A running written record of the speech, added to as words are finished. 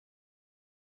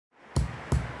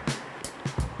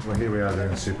Well, here we are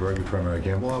doing a Super Rugby promo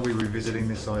again. Why are we revisiting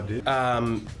this idea?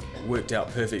 Worked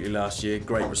out perfectly last year.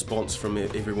 Great response from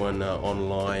everyone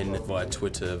online, via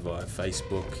Twitter, via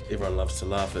Facebook. Everyone loves to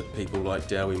laugh at people like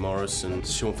Dowie Morris and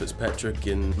Sean Fitzpatrick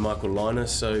and Michael Liner.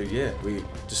 So yeah, we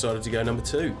decided to go number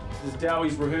 2. This is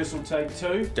Dowie's rehearsal take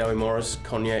 2. Dowie Morris,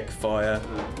 cognac, fire,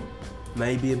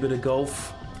 maybe a bit of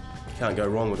golf. Can't go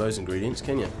wrong with those ingredients,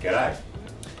 can you? G'day.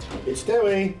 It's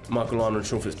Dowie. Michael Liner and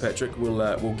Sean Fitzpatrick.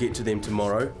 We'll get to them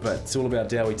tomorrow, but it's all about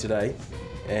Dowie today.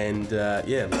 And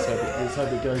yeah, let's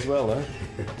hope it goes well, huh?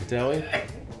 Dowie?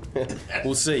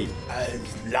 We'll see.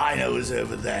 Lino was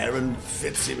over there and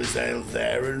Fitzy was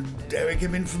there and Dowie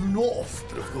came in from the north.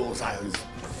 But of course I was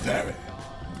very,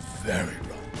 very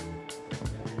wrong.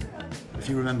 If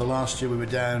you remember last year we were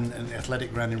down in the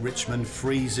athletic ground in Richmond,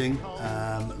 freezing,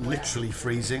 literally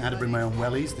freezing. I had to bring my own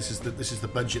wellies. This is the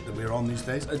budget that we're on these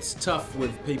days. It's tough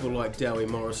with people like Dowie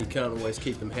Morris. You can't always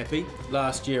keep them happy.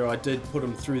 Last year I did put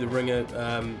him through the ringer,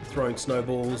 throwing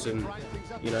snowballs, and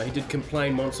you know he did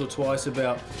complain once or twice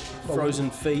about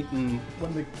frozen feet and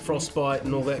frostbite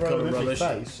and all that kind of rubbish.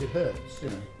 Face, it hurts, you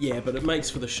know. Yeah, but it makes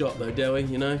for the shot though, Dowie.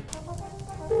 You know.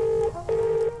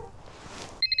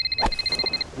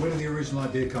 Where did the original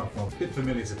idea come from? A bit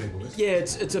familiar to people, isn't it? Yeah,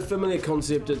 it's a familiar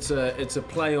concept. It's a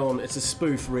play on, it's a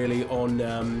spoof really on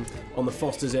the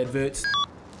Foster's adverts.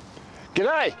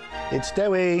 G'day! It's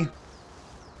Dowie.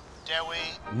 Dowie.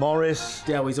 Morris.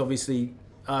 Dowie's obviously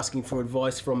asking for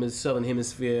advice from his Southern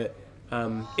Hemisphere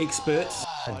experts.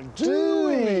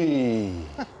 Dowie!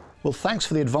 Well, thanks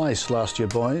for the advice last year,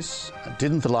 boys.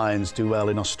 Didn't the Lions do well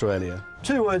in Australia?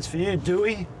 2 words for you,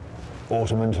 Dowie.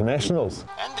 Autumn internationals.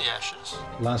 And the Ashes.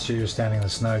 Last year you were standing in the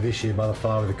snow, this year by the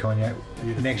fire with the cognac.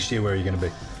 Next year, where are you going to be?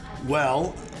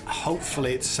 Well,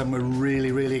 hopefully it's somewhere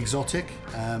really, really exotic.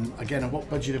 Again, what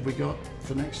budget have we got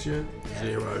for next year?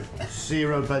 0.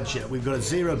 Zero budget. We've got a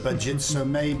 0 budget, so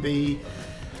maybe,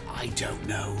 I don't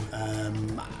know,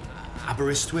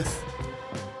 Aberystwyth.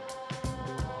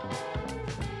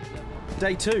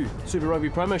 Day 2, Super Rugby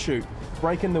promo shoot.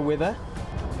 Breaking the weather.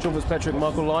 Sean Fitzpatrick,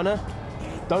 Michael Liner.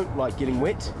 Don't like getting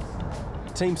wet.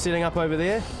 Team setting up over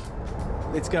there.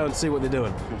 Let's go and see what they're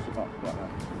doing.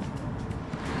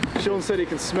 Sean said he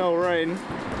can smell rain.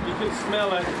 You can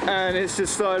smell it. And it's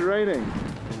just started raining.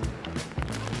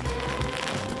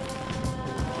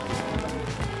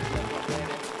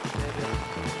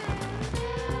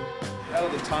 Out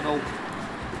of the tunnel.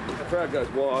 The crowd goes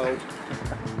wild.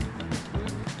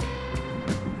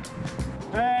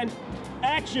 And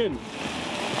action!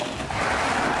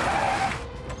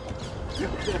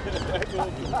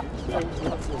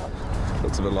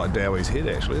 Looks a bit like Dowie's head,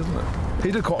 actually, isn't it?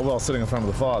 He did quite well sitting in front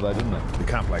of the fire, though, didn't he? He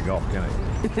can't play golf, can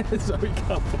he? So we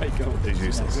can't play golf. He's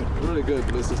useless. Really good.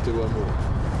 Let's just do one more.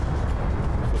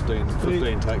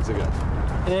 15 takes ago.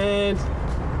 And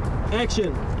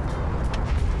action!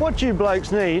 What you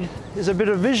blokes need is a bit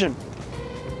of vision.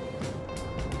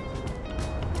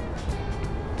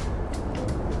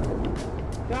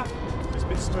 It's a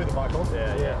bit smoother, Michael.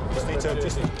 Yeah. Just need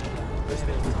to...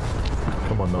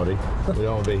 Come on, Noddy. We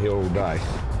don't want to be here all day.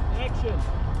 Action!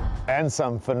 And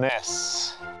some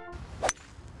finesse.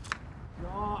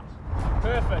 Not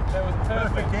perfect. That was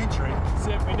perfect. entry.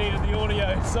 Except we needed the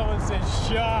audio. Someone said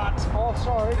shut. Oh,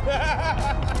 sorry.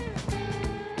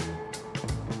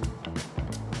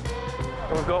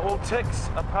 We've got all ticks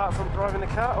apart from driving the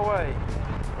car away.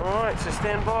 All right, so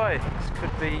stand by. This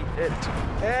could be it.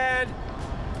 And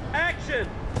action!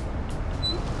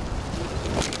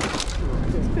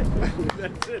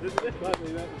 That's it, isn't it?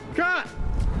 Cut!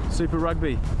 Super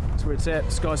Rugby. That's where it's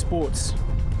at. Sky Sports.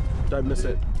 Don't miss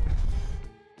it.